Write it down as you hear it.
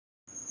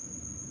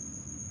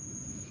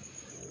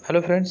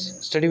Hello friends,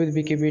 study with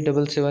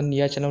cbt2-2022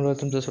 या चॅनलवर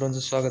तुमचं सर्वांचं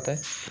स्वागत आहे.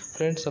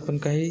 फ्रेंड्स, आपण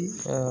काही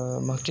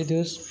मागचे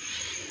दिवस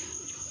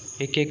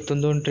एक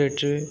दोन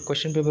ट्रेडचे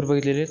क्वेश्चन पेपर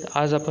बघितलेले आहेत.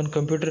 आज आपण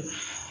कम्प्युटर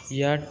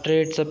या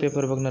ट्रेडचा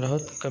पेपर बघणार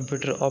आहोत.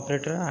 Computer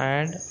operator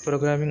and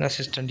programming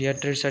assistant या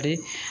ट्रेडसाठी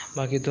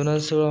मागे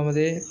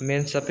 2016मध्ये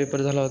मेन्सचा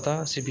पेपर झाला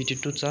होता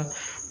cbt2चा.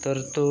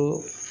 तर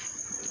तो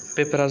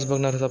पेपर आज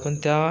बघणार आहोत आपण.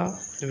 त्या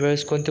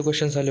वेळेस कोणते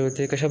क्वेश्चन्स आले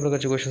होते, कशा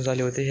प्रकारचे क्वेश्चन्स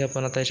आले होते हे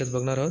आपण आता याच्यात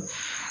बघणार आहोत.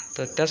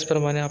 तर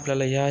त्याचप्रमाणे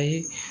आपल्याला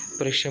ह्याही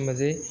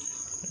परीक्षेमध्ये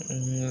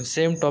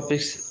सेम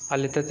टॉपिक्स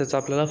आले तर त्याचा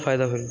आपल्याला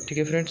फायदा होईल. ठीक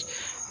आहे फ्रेंड्स,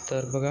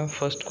 तर बघा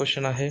फर्स्ट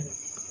क्वेश्चन आहे,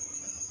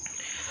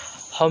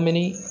 how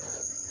many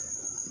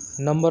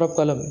number of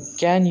column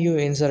can you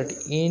insert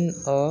in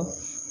a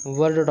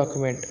word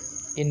document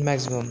in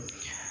maximum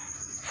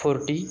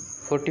 40,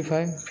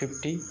 45,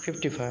 50,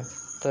 55.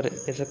 तर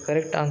याचा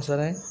करेक्ट आन्सर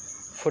आहे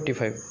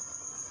 45.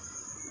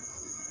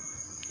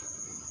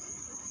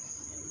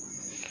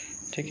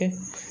 ठीक आहे.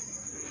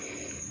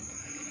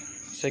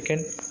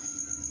 Second,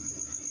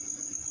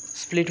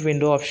 split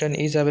window option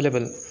is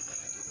available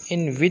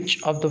in which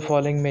of the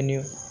following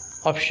menu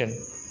option?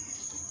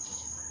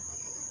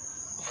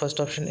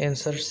 First option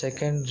insert,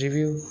 second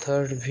review,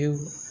 third view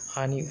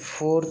आणि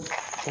fourth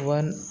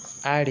one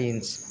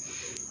add-ins.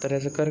 तर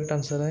याचा correct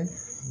answer आहे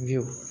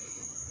view,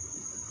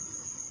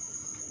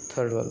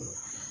 third one.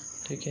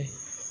 ठीक आहे.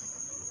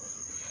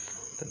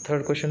 तर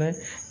थर्ड क्वेश्चन आहे,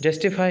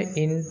 justify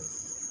in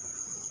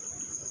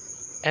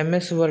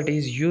MS Word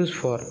is used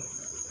for.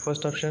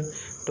 First option,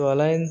 to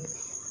align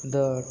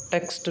the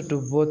text to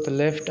both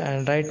left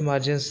and right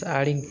margins,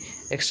 adding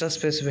extra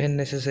space when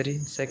necessary.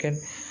 Second,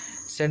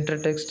 center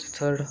text.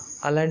 Third,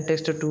 align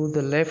text to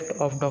the left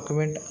of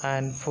document.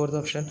 And fourth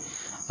option,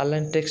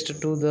 align text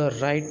to the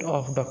right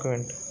of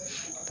document.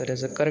 तर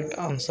याचा correct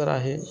answer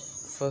आहे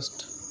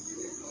first,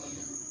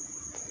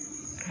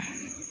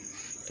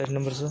 third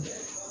नंबरचं.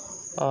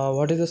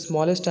 What is the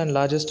smallest and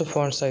largest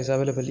font size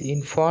available in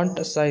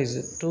font size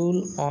tool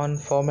on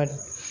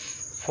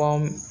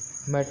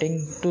formatting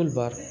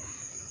toolbar?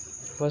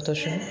 First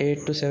option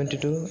 8 to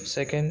 72,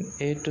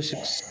 second 8 to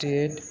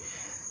 68,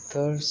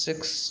 third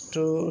 6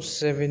 to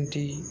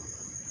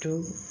 72,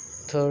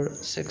 third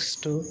 6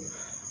 to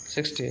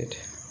 68.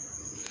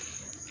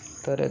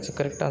 तर याचं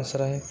correct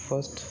answer आहे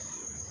first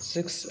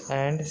 6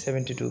 and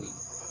 72.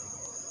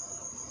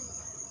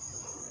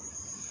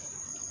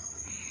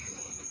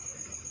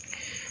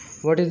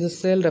 What is the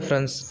cell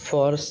reference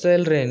for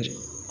cell range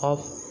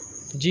of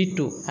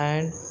G2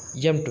 and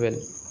M12?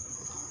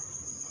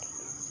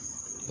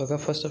 बघा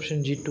first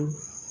option G2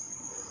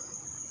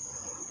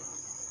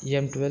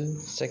 M12,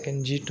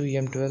 second G2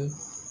 M12.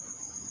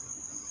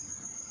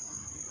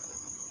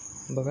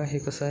 बघा हे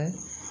कसं आहे,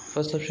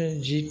 first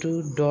option G2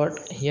 dot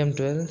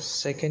M12,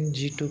 second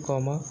G2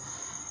 comma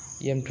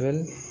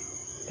M12,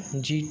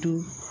 G2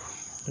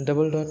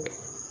 double dot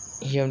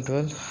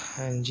M12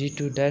 and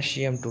G2 dash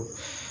M2.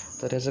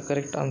 तर याचं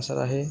correct answer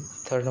आहे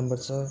third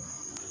नंबरचं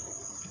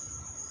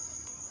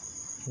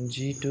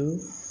G2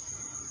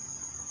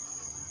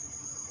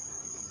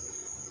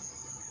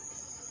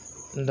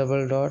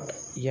 double dot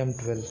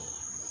M12.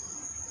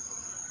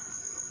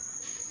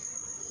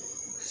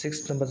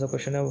 Sixth नंबरचा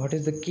question आहे, what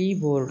is the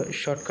keyboard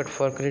shortcut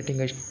for creating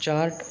a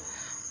chart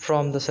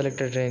from the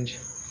selected range?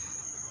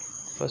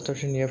 First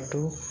option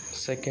F2,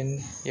 second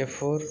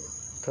F4,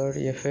 third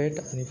F8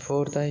 आणि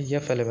fourth आहे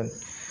F11.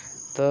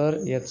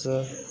 तर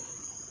याचं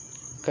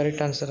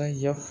correct answer आहे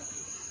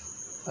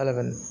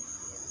F11.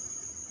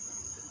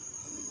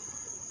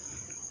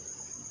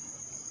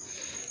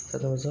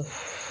 तर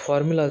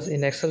formulas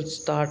in Excel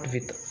start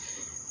with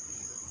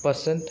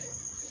percent.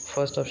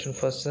 First option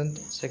percent,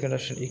 second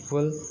option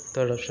equal,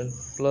 third option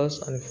plus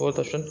आणि fourth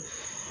option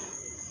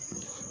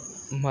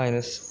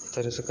minus.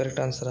 तर याचं correct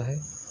answer आहे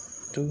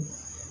 2.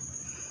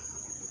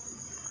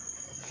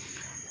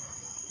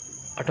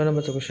 8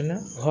 नंबरचा क्वेश्चन आहे,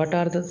 what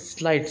are the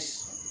slides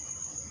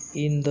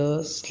in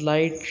the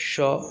slide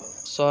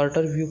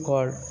sorter view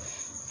called?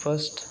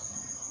 First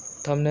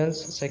thumbnails,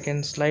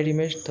 second slide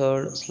image,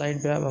 third slide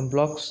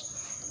blocks,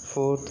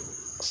 fourth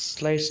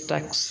slide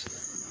stacks.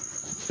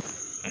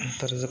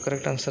 तर याचा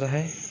correct answer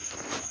आहे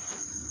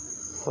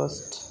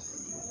first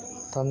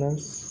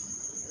thumbnails.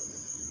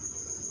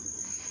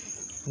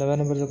 9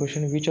 नंबरचा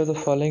question, which of the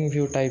following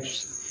view types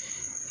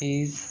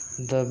is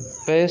the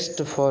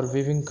best for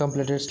viewing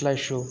completed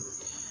slideshow?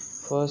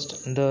 First,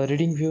 the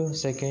reading view,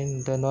 second,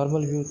 the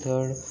normal view,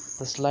 third,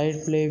 the slide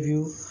play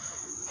view,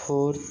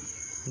 fourth,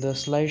 the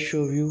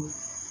slideshow view.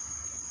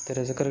 तर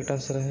याचा correct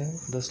answer आहे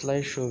the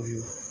slide show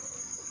view.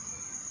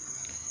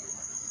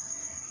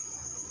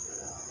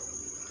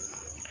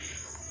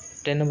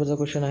 10 नंबरचा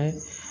question आहे,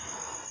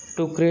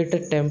 to create a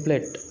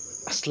template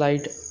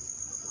slide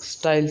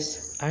styles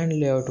and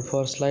layout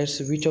for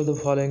slides, which of the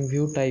following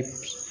view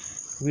types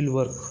will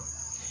work?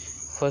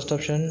 First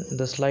option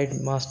the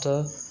slide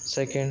master,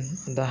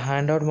 second the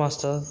handout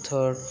master,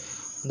 third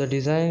the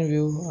design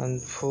view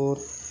and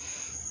fourth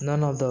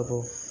none of the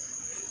above.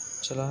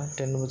 चला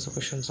 10 नंबरचा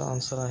क्वेश्चनचा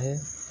answer आहे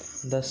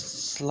the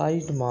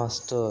slide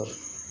master.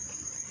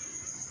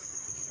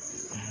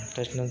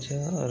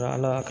 त्याच्यानंतर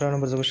आला 11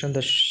 नंबरचा question. The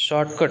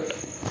shortcut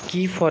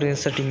की for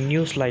inserting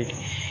new slide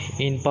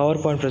in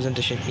PowerPoint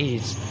presentation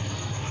is.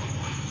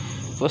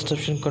 First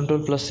option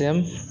Ctrl+M,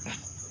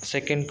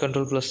 second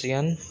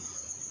Ctrl+N,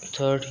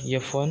 third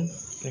F1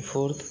 आणि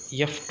fourth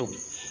F2.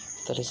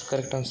 तर याचं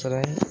करेक्ट आन्सर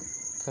आहे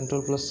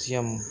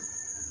Ctrl+M,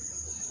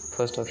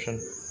 फर्स्ट ऑप्शन.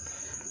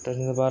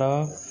 त्याच्यानंतर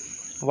 12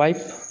 वाईप,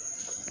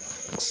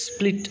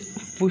 split,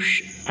 push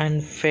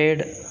and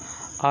fade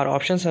are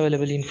options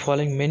available in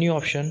following menu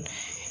option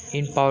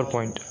in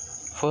PowerPoint.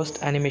 First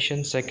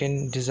animation,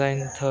 second design,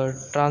 third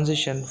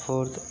transition,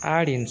 fourth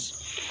add-ins.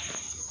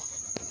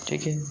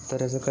 ठीक आहे,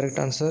 तर याचा correct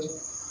answer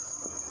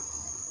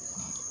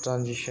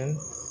transition.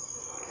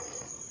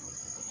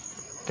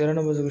 13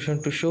 नंबरचा question.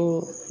 To show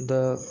the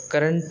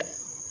current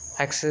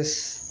access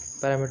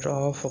parameter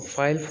of a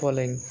file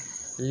following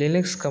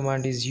Linux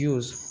command is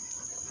used.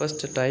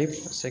 First type,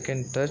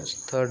 second touch,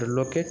 third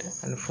locate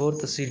and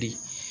fourth cd.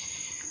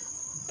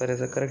 तर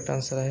याचा correct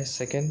answer आहे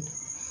second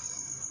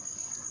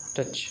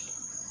touch.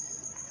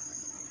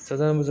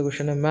 14 नंबरचा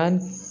question आहे. Man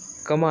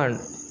command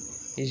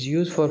is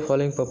use for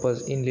following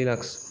purpose in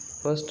Linux.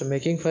 First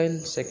making file,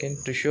 second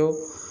to show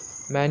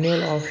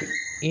manual of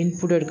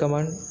inputted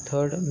command,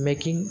 third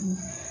making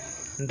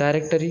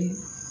directory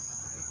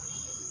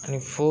आणि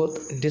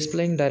fourth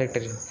displaying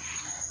directory.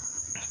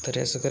 तर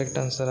याचं correct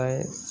answer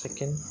आहे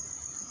second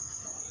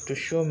to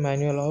show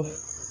manual of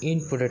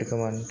inputted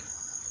command.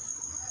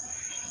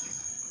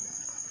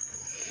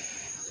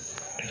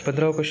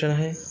 15वा question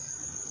आहे.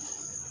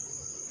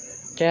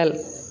 कॅल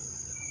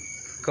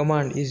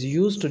command is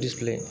use to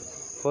display.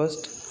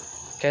 First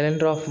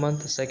calendar of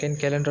month, second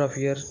calendar of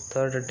year,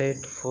 third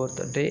date,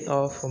 fourth day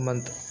of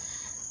month.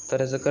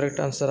 तर याचं correct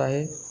answer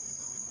आहे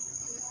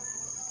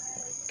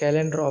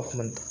calendar of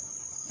month.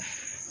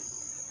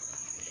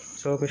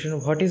 So question,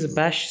 what is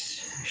bash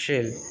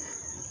shell?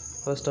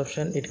 First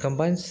option, it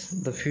combines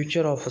the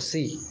feature of a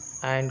C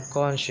and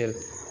corn shell.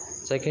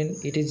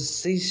 Second, it is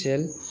C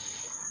shell.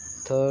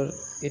 Third,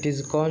 it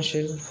is corn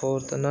shell.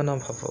 Fourth, none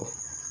of above.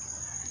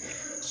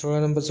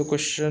 16 नंबरचा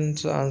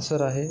क्वेश्चनचा answer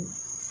आहे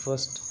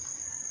first,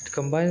 it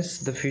combines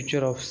the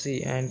feature of C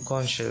and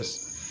corn shells.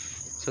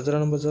 17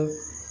 नंबरचा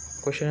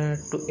question आहे.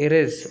 to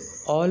erase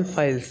all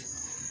files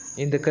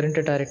in the current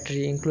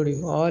directory including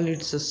all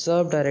its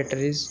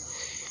subdirectories,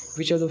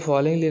 which of the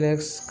following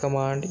Linux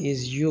command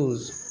is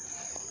used?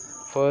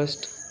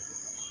 First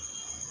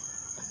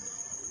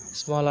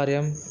small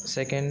rm,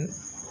 second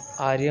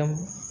rm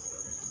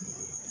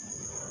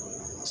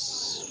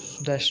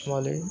dash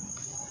small a,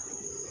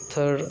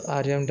 third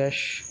rm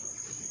dash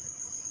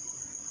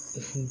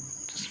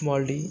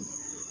small d,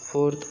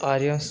 fourth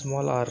rm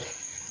small r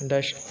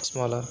dash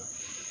small r.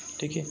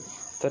 ठीक आहे,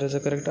 तर याचा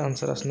correct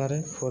answer असणार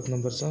आहे fourth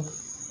नंबरचा.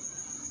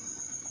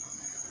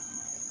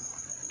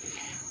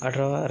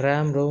 18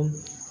 RAM, ROM,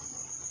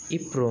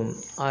 EEPROM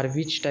are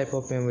which type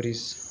of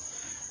memories?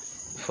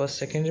 First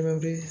secondary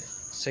memory,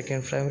 second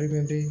primary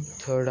memory,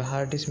 third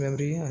hard disk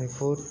memory आणि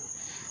fourth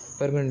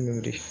permanent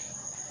memory.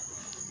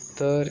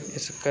 तर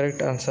याचं करेक्ट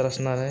आन्सर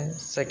असणार आहे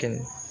second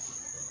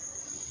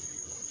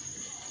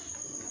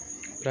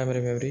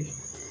primary memory.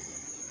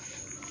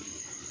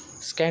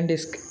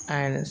 ScanDisk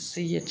and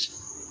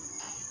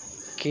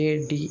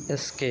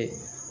chkdsk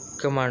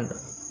command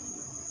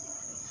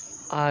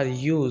are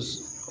used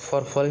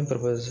for following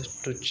purposes: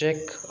 to check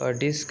a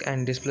disk and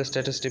display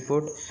status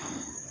report,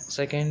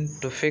 second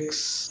to fix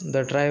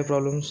the drive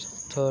problems,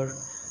 third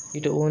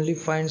it only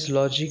finds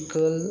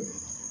logical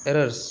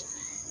errors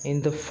in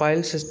the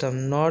file system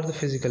not the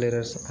physical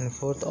errors, and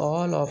fourth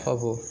all of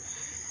above.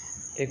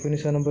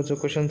 19 नंबरच्या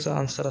क्वेश्चनचा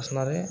answer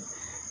असणार आहे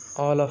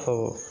all of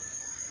above.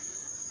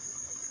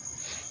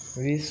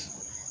 20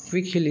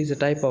 Quick Heal is a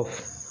type of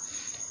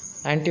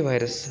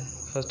antivirus.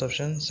 First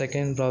option,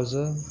 second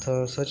browser,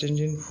 third search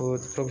engine,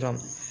 fourth program.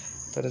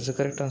 तर याचं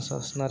correct answer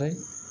असणार आहे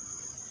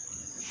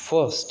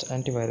first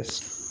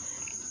antivirus.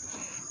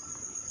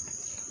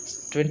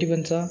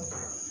 21चा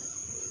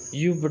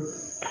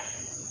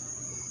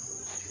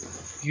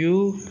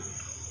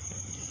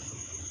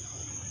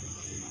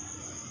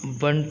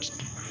Ubuntu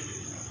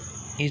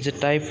is a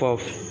type of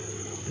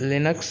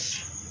Linux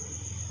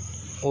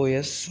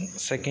OS,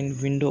 second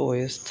Windows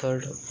OS,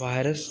 third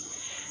virus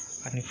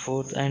आणि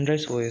fourth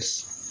Android OS.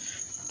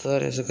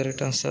 तर याचं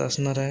correct answer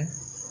असणार आहे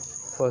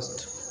first.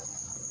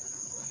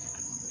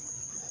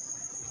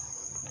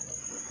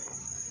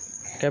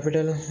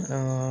 Capital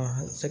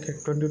second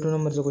 22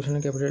 नंबरचा क्वेश्चन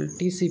आहे. Capital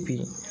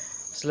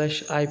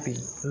TCP/IP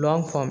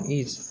long form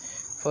is.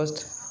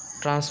 First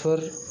transfer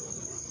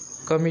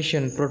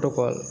commission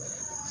protocol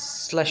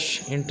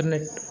 /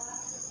 internet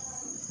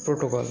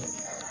protocol,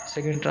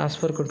 second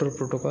transfer control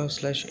protocol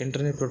 /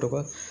 internet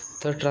protocol,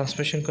 third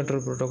transmission control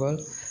protocol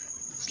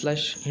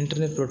 /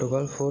 internet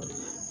protocol, fourth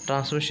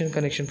transmission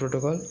connection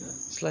protocol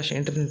 /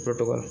 internet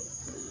protocol.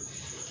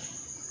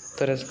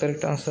 तर याचं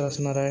correct answer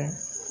असणार आहे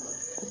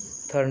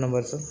third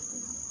नंबरचं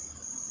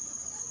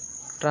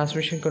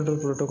transmission control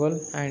protocol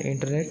and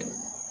internet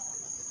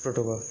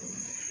protocol.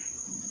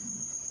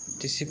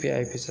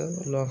 TCP/IPचं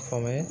long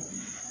form आहे.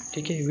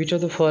 ठीक है. Which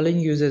of the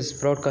following uses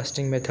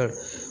broadcasting method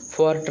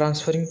for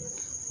transferring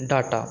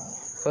data?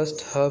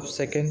 First hub,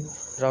 second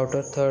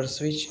router, third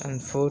switch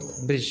and fourth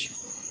bridge.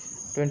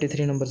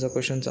 23 नंबरचा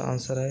क्वेश्चनचा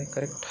answer आहे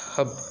correct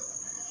hub.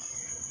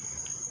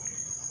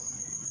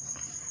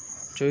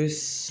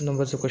 24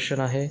 नंबरचा question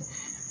आहे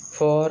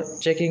for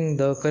checking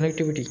the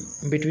connectivity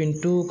between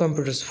two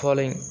computers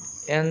following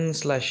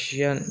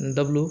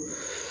n/w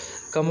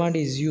command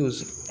is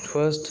used.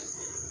 First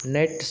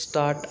net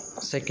start,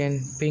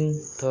 second ping,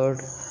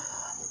 third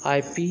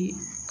IP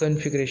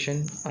configuration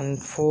and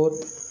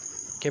fourth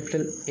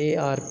capital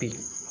ARP.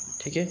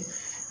 ठीक आहे.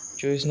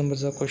 24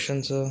 नंबरचा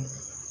क्वेश्चनचं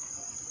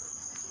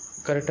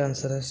correct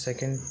answer आहे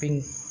second ping.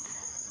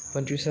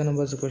 25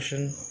 नंबरचं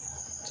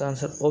क्वेश्चनचा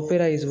answer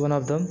opera is one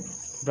of the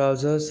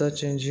browser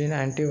search engine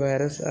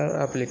antivirus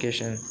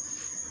application.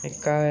 हे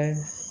काय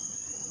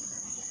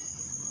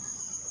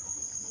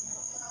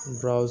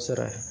browser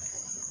आहे.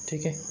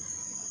 ठीक आहे.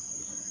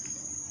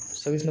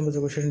 26 नंबरचा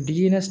question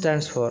DNS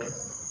stands for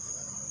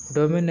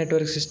domain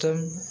network system,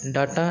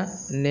 data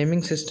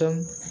naming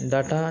system,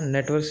 data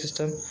network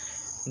system,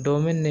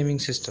 domain naming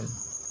system.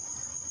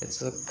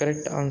 याचं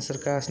correct answer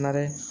काय असणार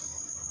आहे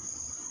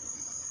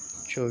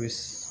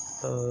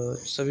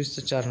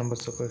 26चं 4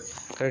 नंबरचं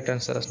करेक्ट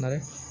आन्सर असणार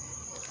आहे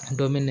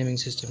डोमेन नेमिंग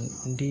सिस्टम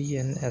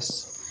DNS.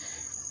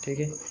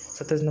 ठीक आहे.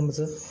 27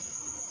 नंबरचं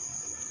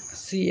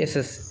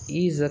CSS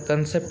is a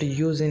concept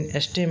used in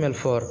HTML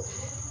for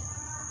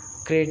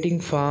creating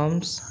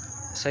forms,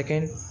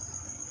 second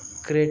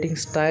creating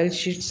style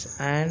sheets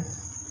and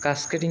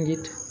cascading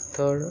it,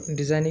 third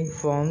designing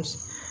forms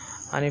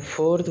आणि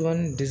fourth one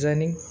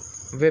designing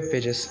web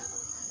pages.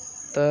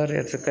 तर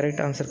याचं correct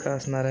answer काय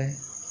असणार आहे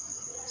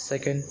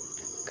second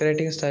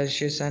creating style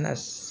sheets and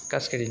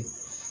cascading.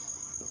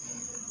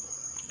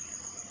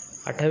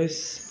 28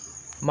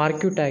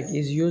 marquee tag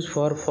is use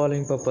for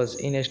following purpose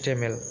in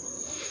HTML.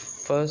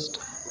 First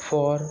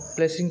for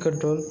placing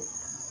control,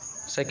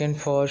 second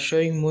for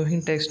showing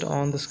moving text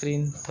on the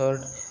screen,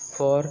 third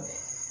for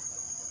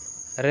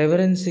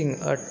referencing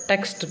a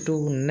text to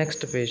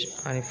next page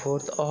आणि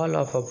fourth all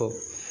of above.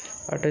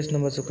 28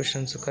 नंबरचं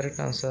क्वेश्चनचं correct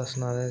answer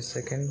असणार आहे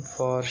second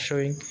for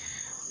showing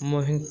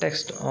moving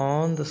text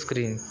on the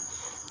screen.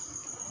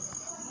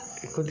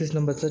 29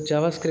 नंबरचं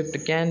JavaScript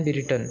can be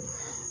written.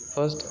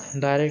 First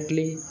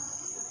directly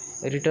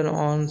written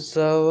on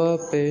server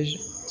page,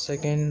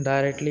 second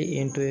directly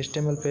into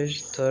HTML page,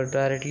 third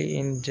directly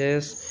in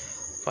JS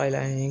file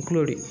and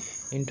including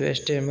into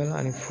HTML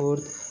and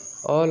fourth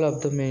all of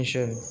the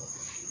mentioned.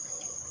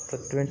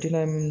 तर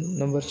 29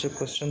 नंबरचे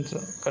क्वेश्चनचं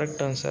correct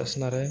answer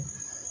असणार आहे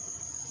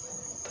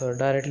third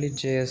directly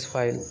JS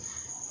file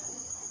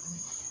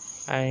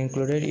and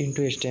included into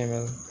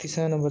HTML.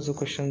 30 नंबरचं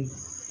question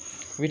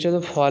which of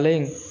the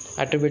following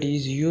attribute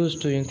is used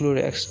to include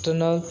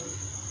external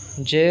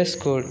JS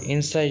code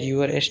inside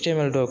your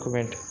HTML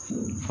document?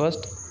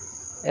 First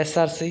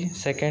src,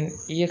 second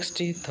ext,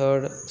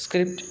 third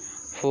script,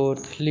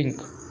 fourth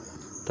link.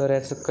 तर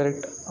याचं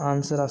correct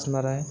answer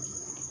असणार आहे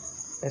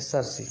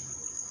src.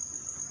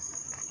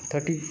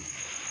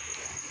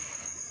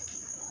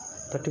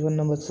 31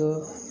 नंबरचं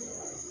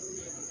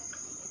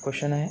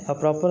question आहे a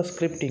proper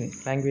scripting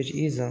language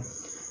is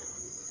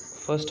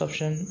first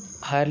option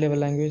higher level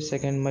language,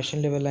 second machine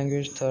level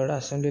language, third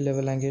assembly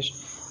level language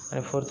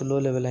आणि fourth low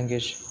level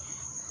language.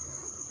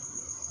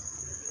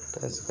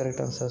 तर याचं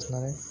correct answer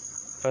असणार आहे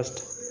first.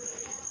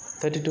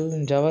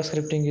 32 Java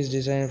scripting is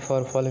design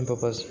for following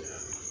purpose.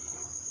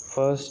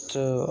 First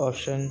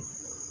option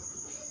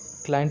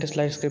client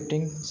slide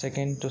scripting,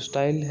 second to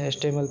style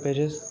HTML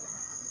pages,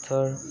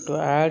 third to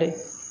add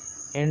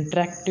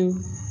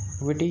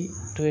interactivity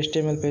to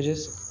HTML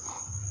pages,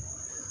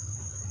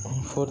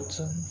 fourth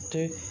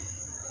to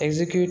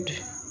execute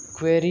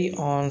query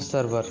on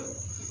server.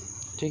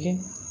 ठीक आहे.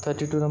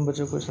 32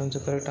 नंबरच्या क्वेश्चनचं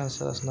correct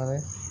answer असणार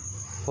आहे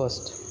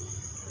first.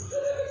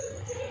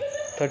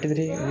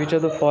 33 which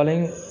of the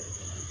following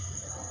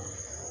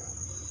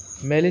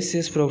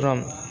malicious program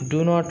do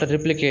not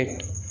replicate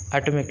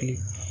automatically?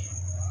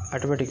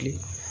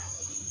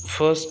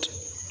 First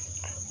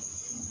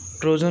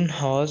Trojan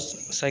horse,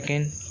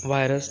 second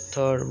virus,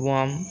 third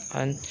worm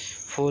and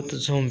fourth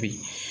zombie.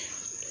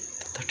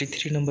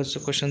 33 नंबरचं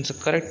क्वेश्चनचं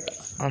correct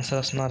answer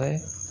असणार आहे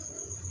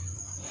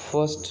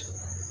first.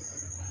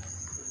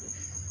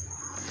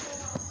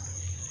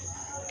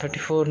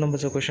 34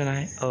 नंबरचा question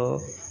आहे अ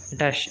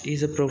dash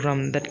is a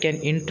programme that can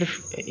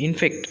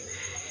infect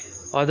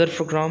other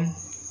program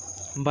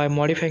by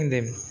modifying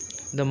them.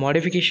 The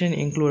modification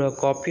include a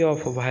copy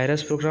of a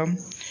virus program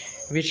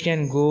which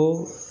can go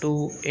to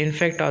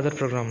infect other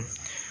program.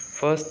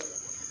 First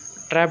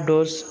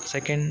trapdoors,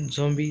 second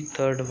zombie,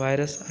 third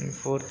virus and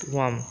fourth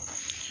worm.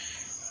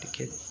 ठीक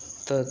आहे.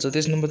 तर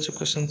 34 नंबरच्या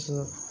क्वेश्चनचं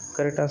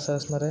correct answer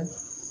असणार आहे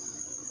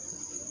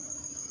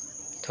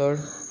third.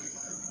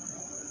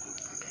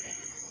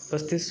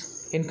 35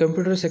 in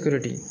computer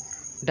security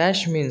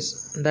dash means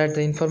that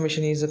the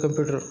information is a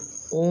computer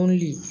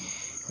only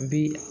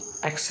be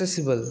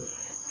accessible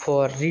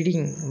for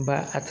reading by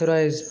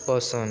authorized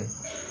person.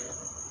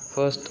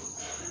 First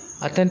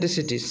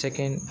authenticity,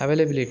 second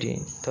availability,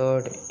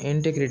 third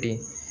integrity,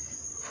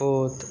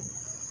 fourth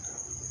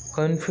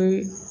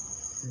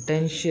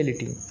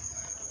confidentiality.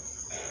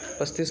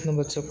 35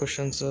 नंबरचं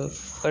क्वेश्चनचं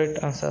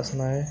correct answer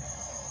असणार आहे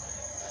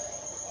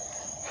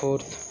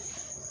fourth.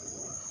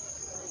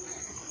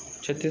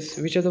 36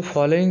 which of the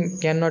following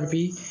can not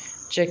be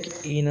check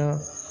in a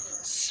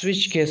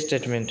switch case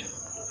statement.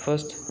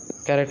 First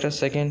character,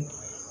 second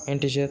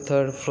integer,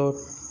 third float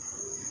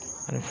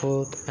आणि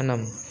fourth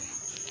annum.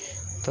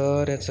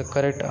 तर याचं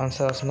correct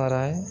answer असणार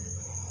आहे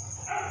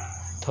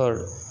third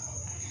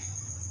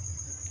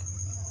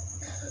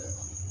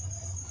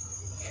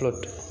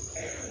float.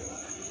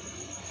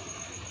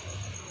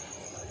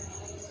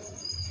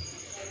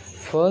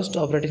 First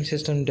operating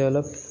system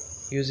developed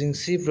using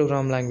C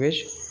program language.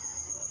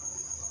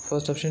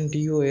 First option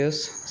DOS,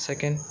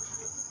 second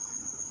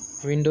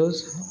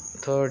Windows,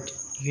 third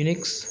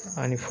Unix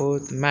आणि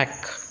fourth Mac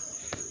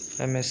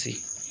MSC.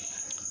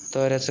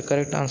 तर याचं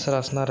correct answer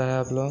असणार आहे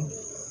आपलं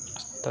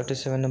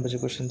 37 नंबरच्या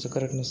क्वेश्चनचं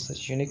करेक्ट नसतं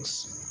Unix.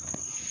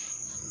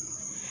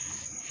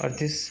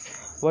 38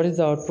 what is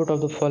the output of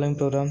the following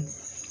program?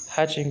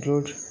 Hatch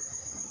include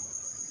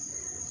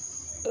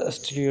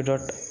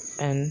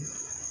stereo.n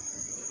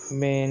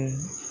main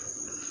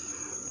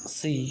C.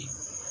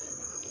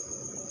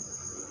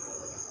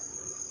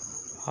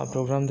 हा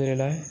programme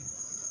दिलेला आहे.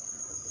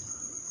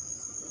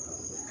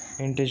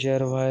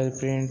 इंटिजर, व्हाईल,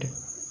 प्रिंट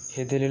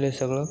हे दिलेलं आहे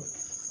सगळं.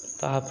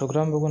 तर हा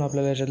प्रोग्राम बघून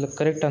आपल्याला याच्यातलं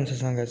करेक्ट आन्सर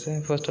सांगायचं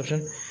आहे. फर्स्ट ऑप्शन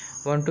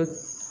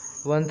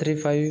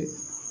 1-1-3-5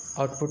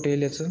 आउटपुट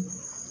येईल याचं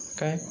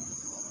काय,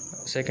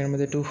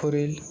 सेकंडमध्ये 2-4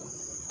 येईल,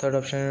 थर्ड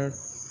ऑप्शन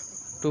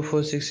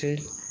 2-4-6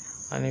 येईल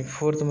आणि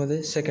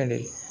फोर्थमध्ये सेकंड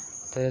येईल.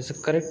 तर याचं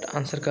करेक्ट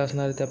आन्सर काय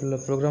असणार आहे ते आपल्याला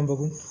प्रोग्राम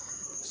बघून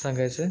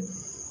सांगायचं आहे.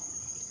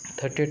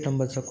 38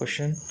 नंबरचा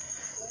क्वेश्चन,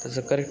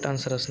 त्याचं करेक्ट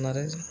आन्सर असणार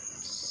आहे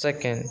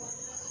सेकंड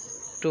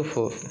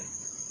 2-4.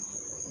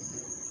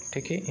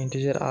 ठीक आहे.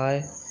 इंटिजर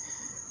I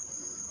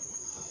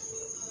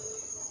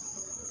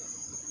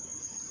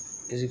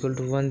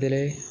 =1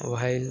 दिले,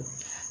 व्हाईल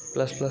 ++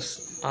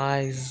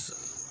 I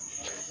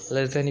 <<5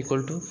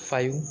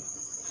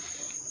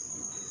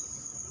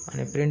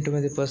 आणि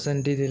प्रिंटमध्ये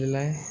 % D दिलेला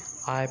आहे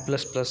I++.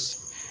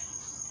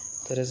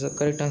 तर याचं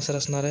करेक्ट आन्सर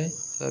असणार आहे,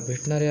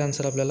 भेटणारे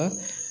आन्सर आपल्याला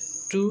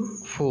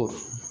 2-4.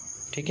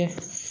 ठीक आहे.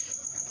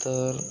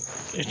 तर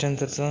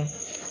याच्यानंतरचा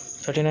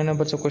 39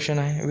 नंबरचा क्वेश्चन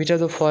आहे which of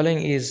the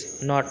following is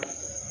not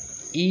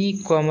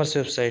e-commerce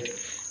website?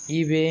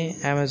 eBay,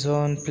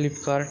 Amazon,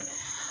 Flipkart,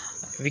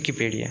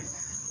 Wikipedia.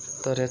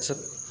 तर याचं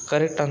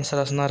करेक्ट आन्सर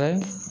असणार आहे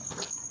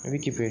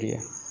विकिपीडिया.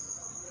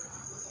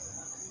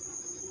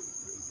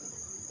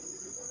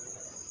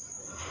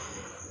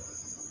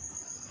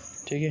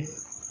 ठीक आहे.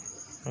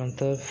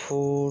 नंतर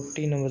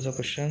 40 नंबरचा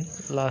question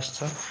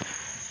लास्टचा.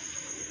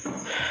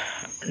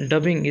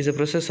 Dubbing is a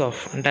process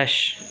of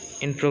dash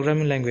in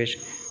programming language.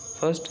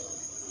 First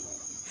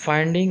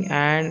finding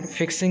and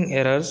fixing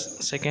errors,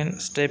 second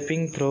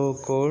stepping through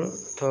code,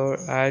 third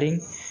adding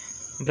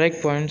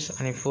break points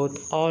आणि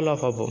fourth all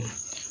of above.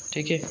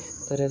 ठीक आहे.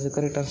 तर याचं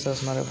करेक्ट आन्सर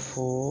असणार आहे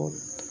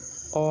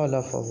फोर्थ ऑल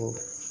ऑफ अबोव.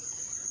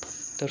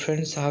 तर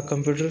friends, हा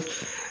computer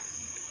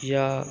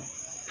या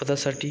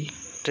पदासाठी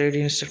ट्रेड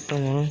इन्स्ट्रक्टर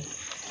म्हणून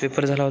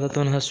पेपर झाला होता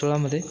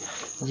 2016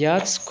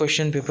 याच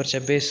क्वेश्चन पेपरच्या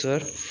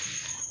बेसवर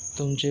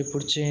तुमचे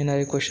पुढचे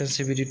येणारे क्वेश्चन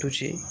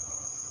cbt2चे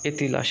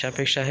येतील अशा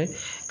अपेक्षा आहे,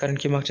 कारण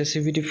की मागच्या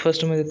cbt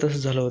फर्स्टमध्ये तसं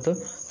झालं होतं.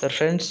 तर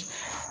फ्रेंड्स,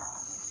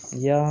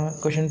 या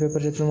क्वेश्चन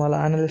पेपरचे तुम्हाला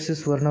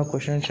ॲनालिसिसवरनं,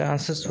 क्वेश्चनच्या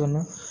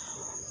आन्सर्सवरनं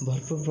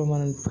भरपूर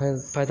प्रमाणात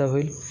फायदा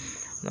होईल.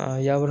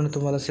 यावरून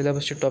तुम्हाला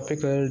सिलेबसचे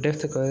टॉपिक कळेल,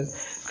 डेप्थ कळेल,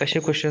 कसे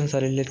क्वेश्चन्स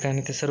आलेले आहेत काय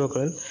नाही ते सर्व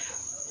कळेल.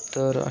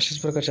 तर अशाच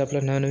प्रकारच्या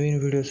आपल्या नवनवीन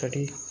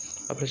व्हिडिओसाठी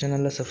आपल्या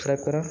चॅनलला सबस्क्राईब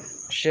करा,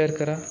 शेअर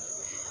करा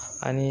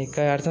आणि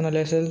काय अडचण आली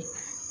असेल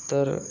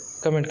तर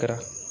कमेंट करा.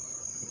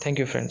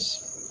 Thank you friends.